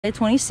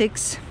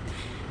26,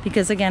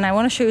 because again I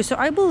want to show you. So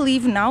I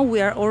believe now we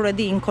are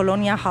already in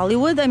Colonia,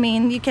 Hollywood. I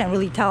mean, you can't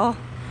really tell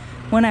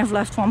when I've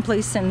left one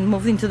place and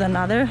moved into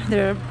another.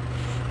 They're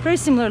very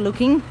similar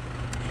looking,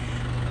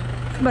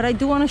 but I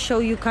do want to show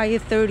you Calle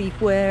 30,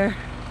 where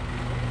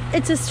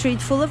it's a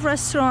street full of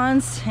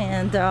restaurants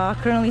and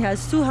currently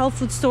has 2 health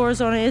food stores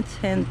on it.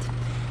 And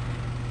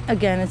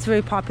again, it's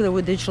very popular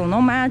with digital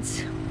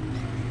nomads,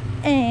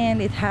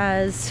 and it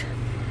has,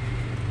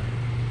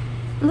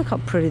 look how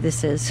pretty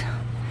this is.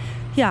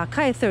 Yeah,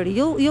 Calle 30,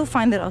 you'll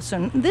find it out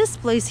soon. This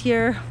place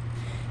here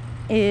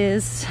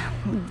is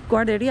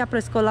Guarderia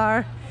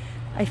Preescolar.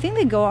 I think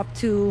they go up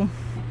to,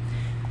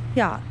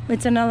 yeah,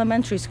 it's an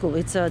elementary school.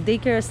 It's a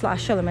daycare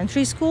 /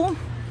 elementary school.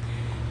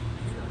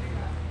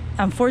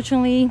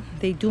 Unfortunately,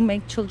 they do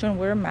make children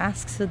wear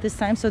masks at this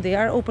time, so they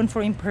are open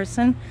for in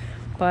person.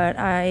 But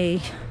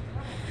I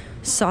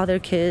saw their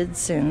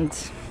kids, and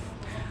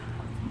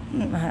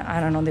I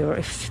don't know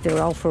if they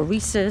were out for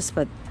recess,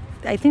 but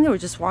I think they were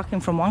just walking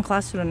from one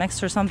class to the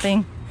next or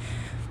something.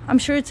 I'm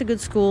sure it's a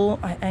good school,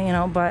 you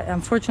know, but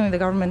unfortunately the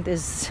government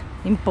is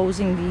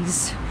imposing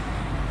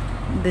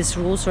these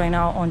rules right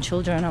now on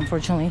children,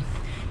 unfortunately.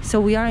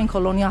 So we are in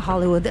Colonia,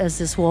 Hollywood, as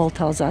this wall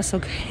tells us,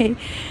 okay?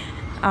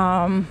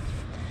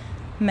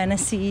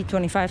 Menacee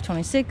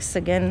 2526.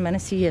 Again,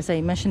 Menacee, as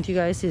I mentioned to you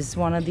guys, is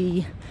one of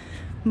the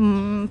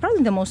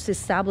probably the most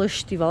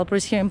established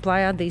developers here in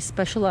Playa. They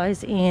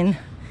specialize in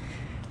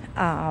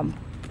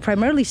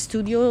primarily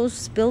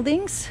studios,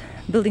 building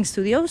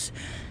studios,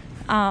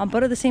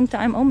 but at the same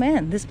time, oh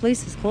man, this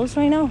place is closed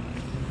right now.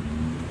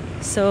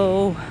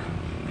 So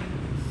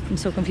I'm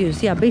so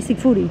confused. Yeah, Basic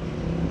Foodie.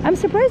 I'm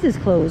surprised it's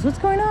closed. What's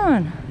going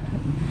on?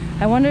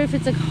 I wonder if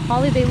it's a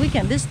holiday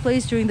weekend. This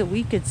place during the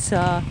week, it's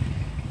a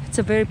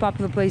very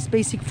popular place.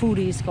 Basic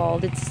Foodie is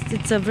called.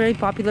 It's a very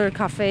popular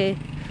cafe,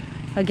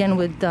 again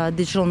with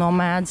digital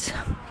nomads.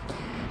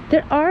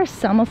 There are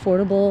some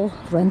affordable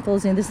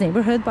rentals in this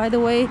neighborhood, by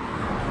the way.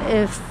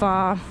 If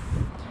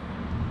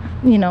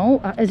you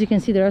know, as you can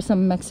see, there are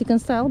some Mexican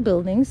style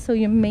buildings, so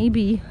you may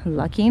be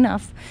lucky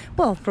enough,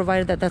 well,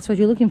 provided that that's what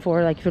you're looking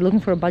for. Like if you're looking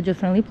for a budget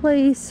friendly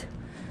place,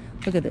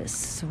 look at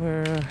this,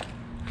 we're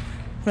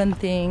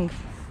renting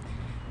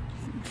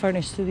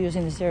furnished studios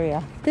in this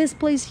area. This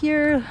place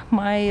here,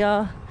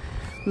 my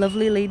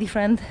lovely lady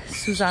friend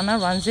Susana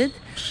runs it.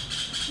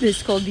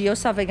 It's called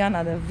Diosa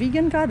Vegana, the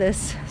vegan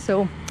goddess.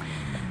 So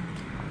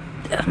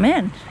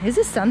man, is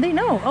it Sunday?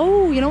 No.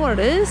 Oh, you know what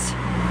it is?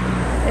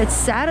 It's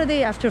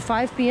Saturday after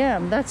 5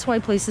 p.m. That's why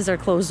places are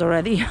closed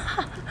already.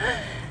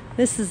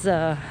 This is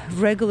a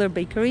regular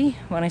bakery.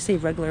 When I say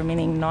regular,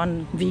 meaning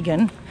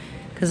non-vegan,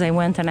 because I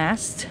went and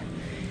asked.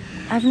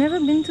 I've never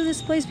been to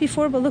this place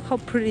before, but look how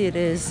pretty it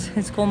is.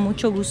 It's called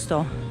Mucho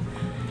Gusto.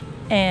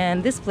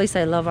 And this place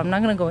I love. I'm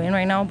not gonna go in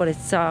right now, but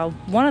it's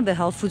one of the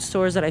health food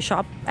stores that I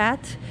shop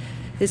at.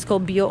 It's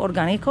called Bio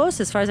Orgánicos.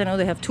 As far as I know,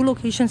 they have 2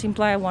 locations in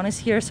Playa. One is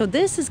here. So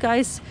this is,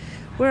 guys,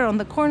 we're on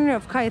the corner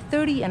of Calle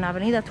 30 and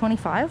Avenida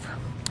 25.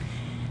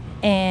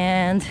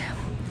 And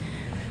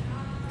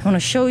I want to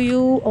show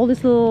you all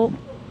these little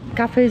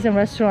cafes and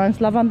restaurants.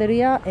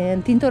 Lavanderia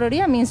and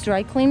Tintoreria means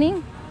dry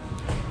cleaning.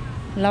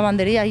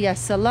 Lavanderia,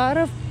 yes, a lot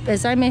of,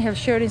 as I may have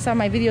shared in some of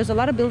my videos, a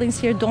lot of buildings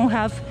here don't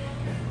have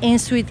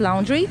in-suite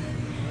laundry.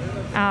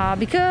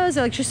 Because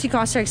electricity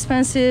costs are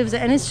expensive,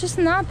 and it's just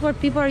not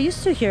what people are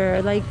used to here.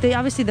 Like, they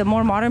obviously, the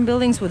more modern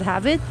buildings would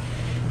have it,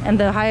 and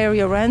the higher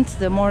your rent,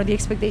 the more the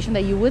expectation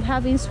that you would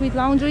have in-suite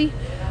laundry.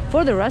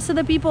 For the rest of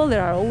the people,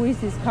 there are always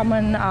these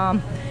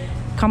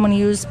common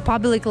use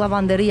public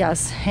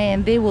lavanderias,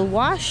 and they will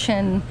wash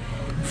and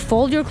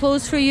fold your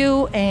clothes for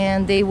you,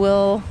 and they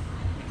will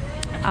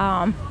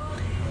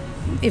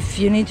if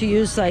you need to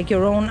use like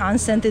your own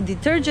unscented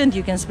detergent,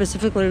 you can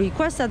specifically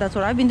request that. That's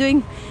what I've been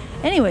doing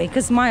anyway,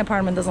 because my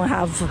apartment doesn't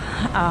have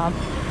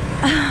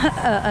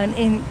an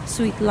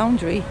in-suite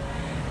laundry.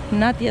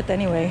 Not yet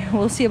anyway.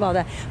 We'll see about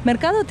that.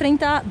 Mercado 30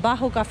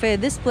 Bajo Cafe.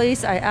 This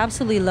place I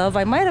absolutely love.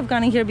 I might have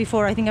gone in here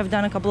before. I think I've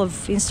done a couple of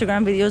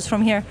Instagram videos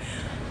from here.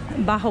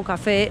 Bajo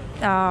Cafe.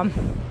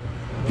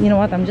 You know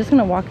what? I'm just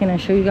gonna walk in and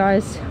show you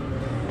guys.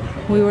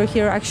 We were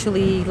here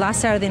actually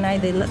last Saturday night.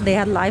 They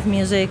had live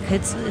music.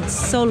 It's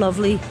so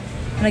lovely.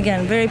 And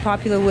again, very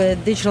popular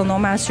with digital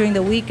nomads. During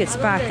the week it's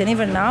packed, and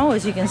even now,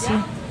 as you can see.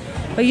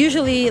 But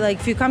usually, like,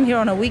 if you come here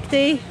on a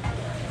weekday,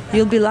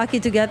 you'll be lucky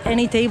to get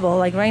any table.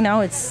 Like right now,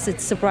 it's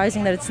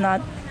surprising that it's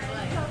not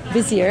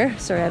busier.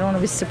 Sorry, I don't want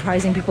to be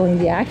surprising people in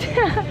the act.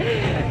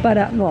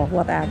 But well,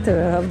 what act?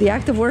 The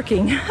act of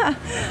working.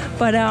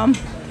 But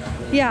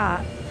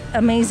yeah,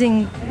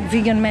 amazing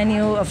vegan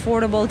menu,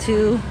 affordable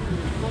too,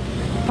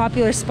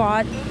 popular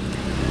spot.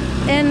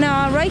 And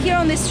right here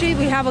on this street,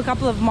 we have a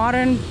couple of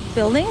modern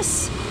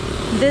buildings.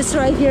 This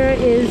right here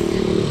is,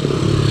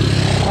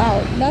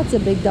 wow, that's a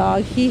big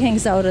dog. He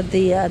hangs out at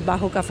the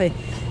Bajo Cafe.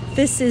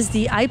 This is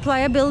the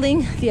iPlaya building.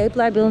 The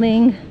iPlaya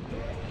building,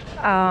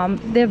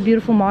 they have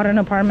beautiful modern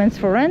apartments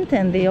for rent,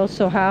 and they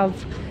also have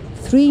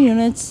 3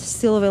 units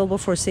still available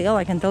for sale.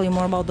 I can tell you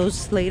more about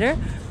those later.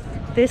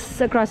 This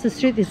across the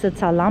street is the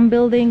Talam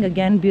building.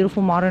 Again,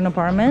 beautiful modern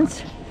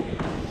apartments.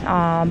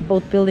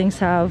 Both buildings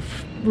have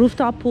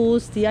rooftop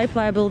pools. The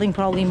Playa building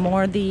probably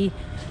more they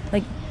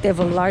have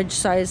a large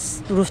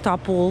size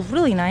rooftop pool,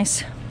 really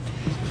nice.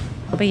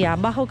 But yeah,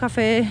 Bajo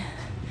Cafe,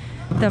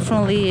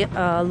 definitely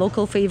a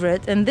local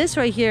favorite. And this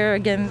right here,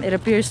 again, it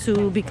appears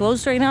to be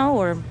closed right now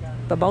or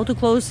about to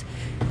close.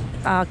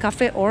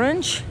 Cafe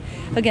Orange.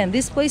 Again,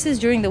 these places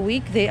during the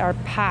week, they are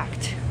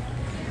packed.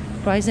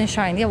 Rise and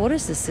shine. Yeah, what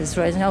is this? This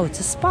Rise and... Oh, it's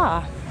a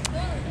spa.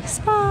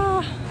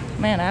 Spa.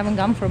 Man, I haven't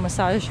gone for a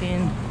massage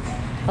in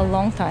a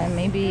long time.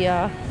 Maybe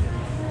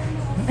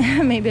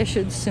maybe I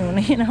should soon,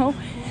 you know.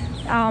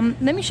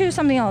 Let me show you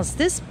something else.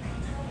 This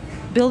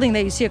building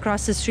that you see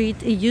across the street,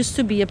 it used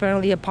to be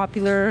apparently a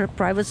popular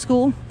private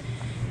school.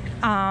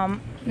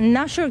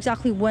 Not sure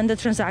exactly when the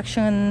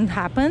transaction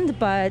happened,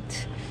 but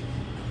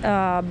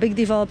big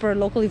developer,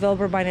 local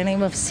developer by the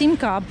name of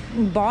Simca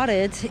bought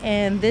it.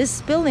 And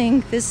this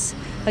building,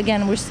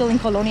 again, we're still in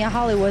Colonia,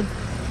 Hollywood.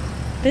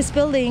 This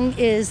building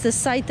is the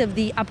site of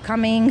the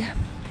upcoming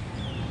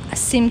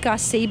Simca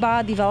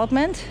Ceiba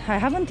development. I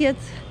haven't yet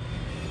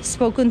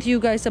spoken to you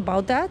guys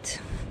about that.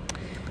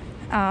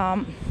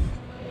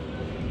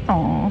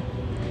 Oh,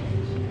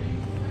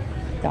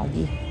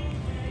 doggy.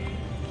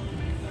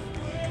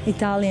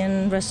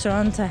 Italian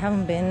restaurant. I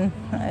haven't been.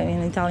 I mean,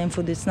 Italian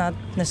food is not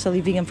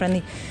necessarily vegan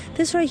friendly.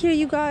 This right here,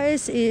 you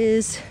guys,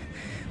 is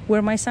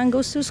where my son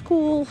goes to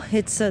school.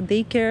 It's a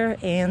daycare,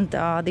 and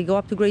they go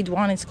up to grade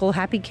 1. It's called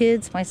Happy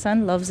Kids. My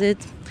son loves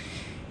it,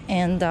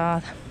 and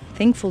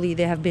thankfully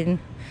they have been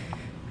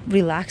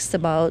relaxed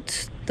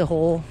about the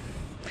whole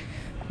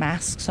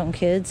masks on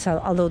kids,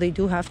 although they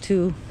do have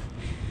to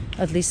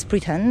at least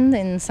pretend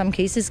in some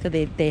cases,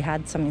 because they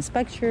had some they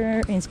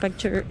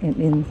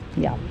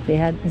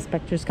had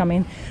inspectors come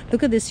in.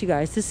 Look at this, you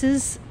guys. This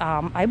is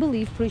I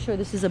believe, pretty sure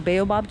this is a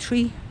baobab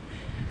tree.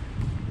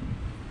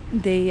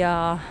 They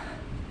are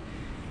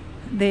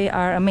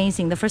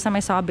amazing. The first time I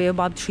saw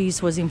baobab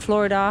trees was in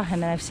Florida,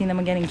 and then I've seen them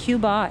again in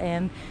Cuba,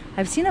 and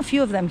I've seen a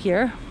few of them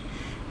here.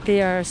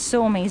 They are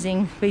so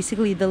amazing.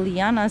 Basically, the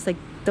lianas, like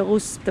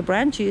the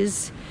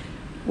branches,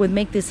 would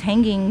make this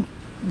hanging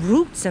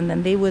roots, and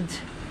then they would,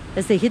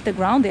 as they hit the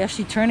ground, they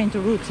actually turn into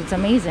roots. It's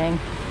amazing.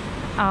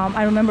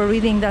 I remember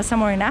reading that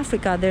somewhere in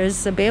Africa,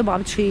 there's a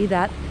baobab tree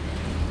that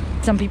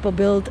some people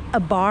build a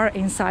bar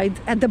inside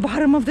at the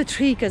bottom of the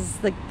tree,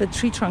 because like the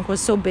tree trunk was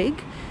so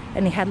big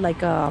and it had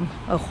like a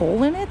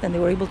hole in it, and they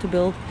were able to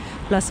build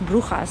las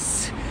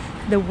brujas,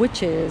 the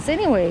witches.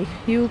 Anyway,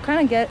 you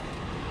kind of get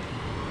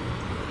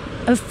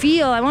a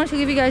feel. I want to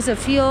give you guys a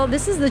feel.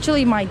 This is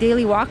literally my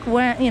daily walk.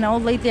 When, you know,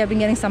 lately I've been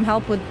getting some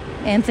help with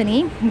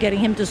Anthony, getting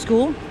him to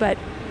school, but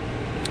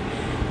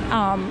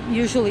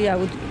usually I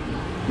would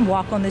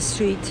walk on the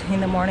street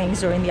in the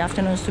mornings or in the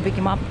afternoons to pick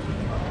him up.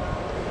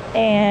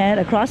 And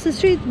across the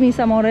street, Mis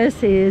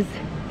Amores is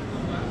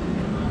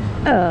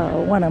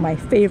one of my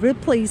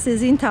favorite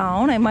places in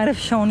town. I might have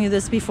shown you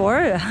this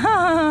before.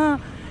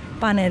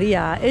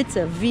 Paneria. It's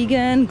a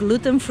vegan,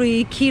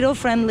 gluten-free,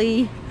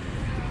 keto-friendly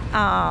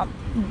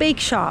bake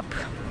shop.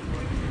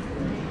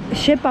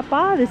 Chez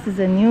Papa, this is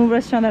a new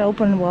restaurant that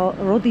opened, well,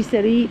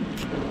 rotisserie.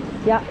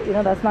 Yeah, you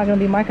know, that's not gonna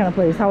be my kind of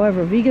place.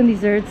 However, vegan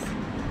desserts,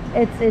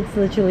 it's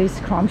literally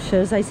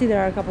scrumptious. I see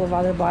there are a couple of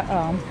other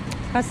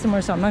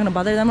customers, so I'm not gonna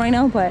bother them right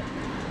now, but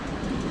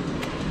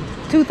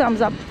 2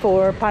 thumbs up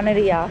for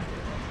Paneria.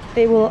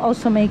 They will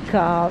also make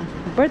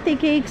birthday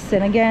cakes,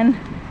 and again,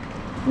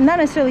 not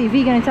necessarily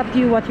vegan. It's up to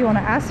you what you want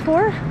to ask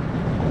for.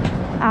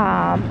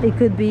 It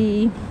could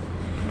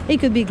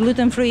be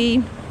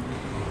gluten-free.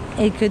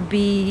 It could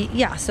be,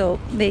 yeah, so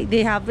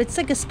they have, it's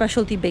like a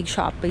specialty bake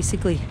shop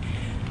basically.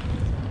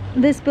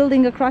 This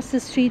building across the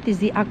street is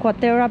the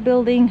Aquaterra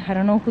building. I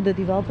don't know who the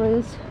developer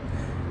is.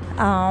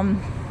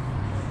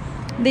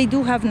 They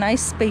do have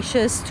nice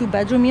spacious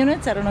 2-bedroom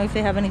units. I don't know if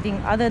they have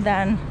anything other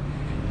than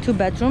 2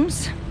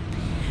 bedrooms.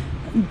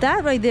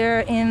 That right there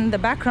in the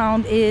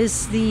background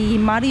is the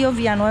Mario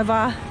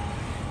Villanueva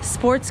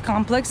sports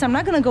complex. I'm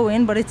not gonna go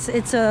in, but it's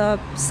a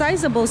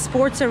sizable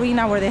sports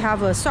arena where they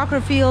have a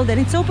soccer field,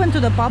 and it's open to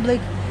the public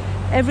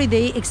every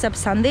day except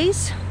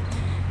Sundays.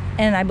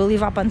 And I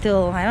believe up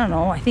until, I don't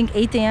know, I think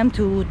 8 a.m.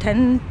 to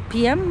 10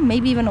 p.m.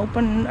 maybe even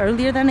open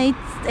earlier than 8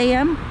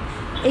 a.m.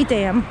 8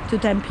 a.m. to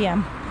 10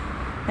 p.m.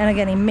 And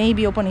again, it may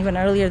be open even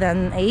earlier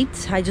than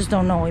 8. I just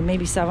don't know. It may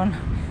be 7.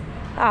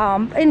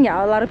 And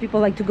yeah, a lot of people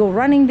like to go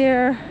running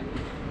there.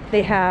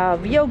 They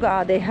have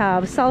yoga, they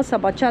have salsa,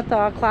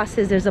 bachata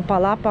classes. There's a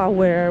palapa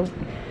where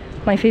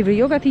my favorite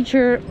yoga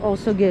teacher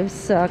also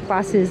gives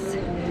classes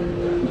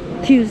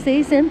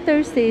Tuesdays and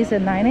Thursdays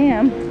at 9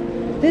 a.m.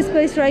 This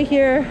place right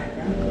here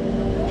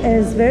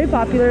is very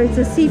popular. It's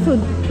a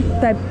seafood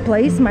type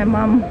place. My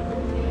mom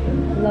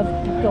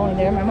loved going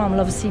there. My mom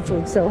loves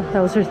seafood, so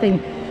that was her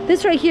thing.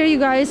 This right here, you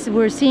guys,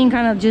 we're seeing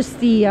kind of just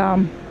the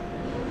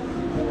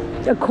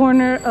a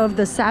corner of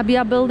the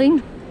Sabia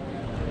building.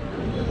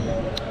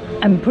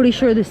 I'm pretty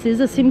sure this is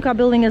a Simca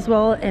building as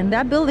well, and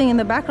that building in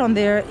the background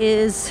there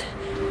is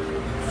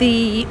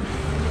the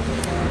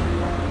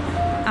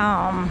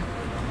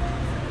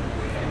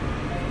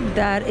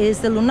That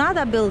is the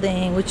Lunada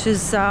building, which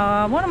is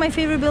one of my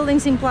favorite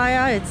buildings in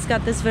Playa. It's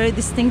got this very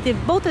distinctive,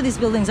 both of these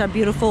buildings are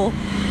beautiful.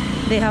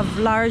 They have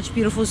large,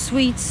 beautiful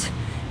suites.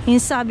 In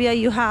Sabia,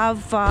 you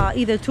have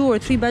either 2 or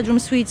 3 bedroom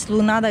suites.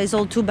 Lunada is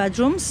all 2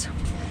 bedrooms.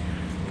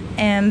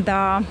 And,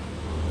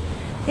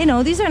 you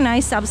know, these are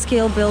nice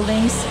upscale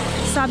buildings.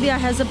 Sabia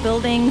has a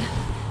building,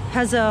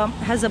 has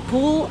a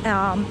pool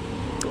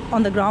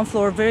on the ground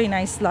floor, very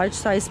nice, large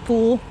size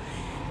pool.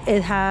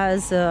 It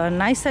has a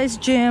nice size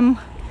gym.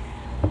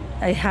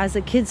 It has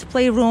a kids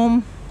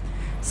playroom.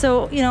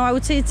 So, you know, I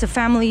would say it's a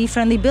family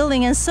friendly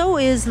building, and so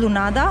is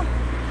Lunada.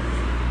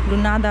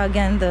 Lunada,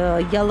 again,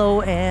 the yellow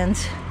and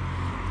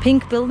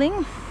pink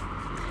building.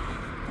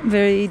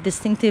 Very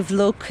distinctive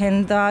look,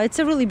 and it's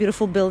a really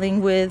beautiful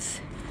building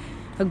with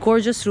a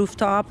gorgeous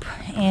rooftop.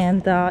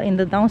 And in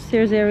the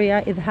downstairs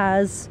area, it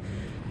has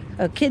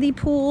a kiddie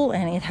pool,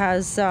 and it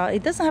has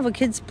it doesn't have a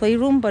kids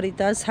playroom, but it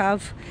does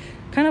have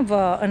kind of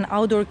an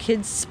outdoor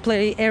kids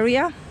play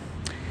area.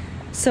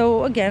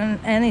 So again,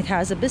 and it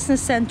has a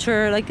business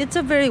center. Like, it's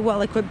a very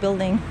well equipped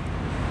building.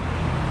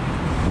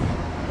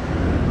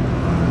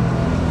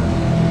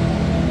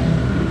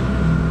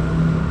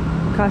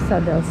 Casa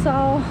del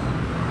Sol.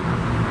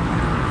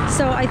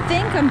 So I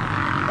think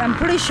I'm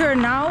pretty sure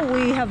now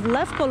we have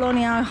left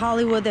Colonia,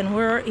 Hollywood, and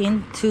we're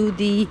into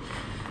the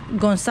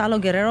Gonzalo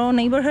Guerrero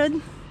neighborhood.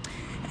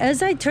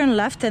 As I turn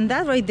left, and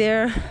that right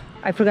there,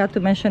 I forgot to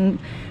mention,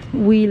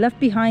 we left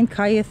behind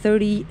Calle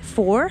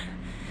 34.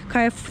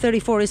 Calle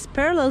 34 is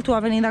parallel to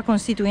Avenida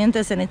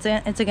Constituyentes, and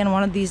it's again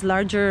one of these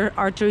larger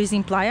arteries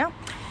in Playa.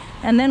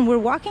 And then we're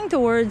walking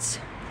towards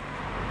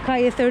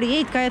Calle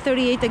 38. Calle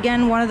 38,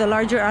 again, one of the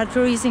larger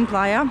arteries in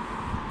Playa.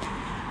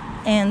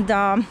 And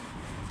oh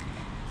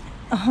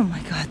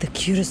my God, the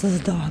cutest little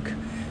dog.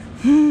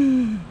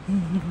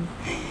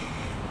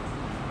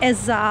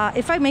 As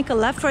if I make a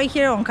left right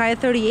here on Calle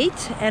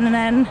 38 and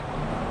then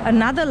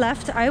another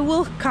left, I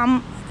will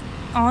come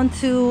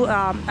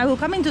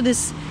into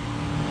this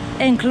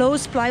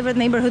enclosed private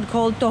neighborhood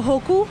called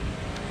Tohoku.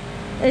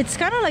 It's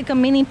kind of like a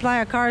mini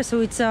Playa car,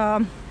 so it's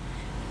a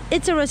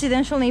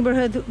residential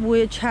neighborhood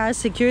which has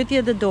security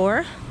at the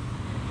door,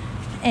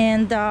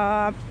 and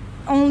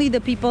only the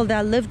people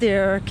that live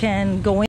there can go in.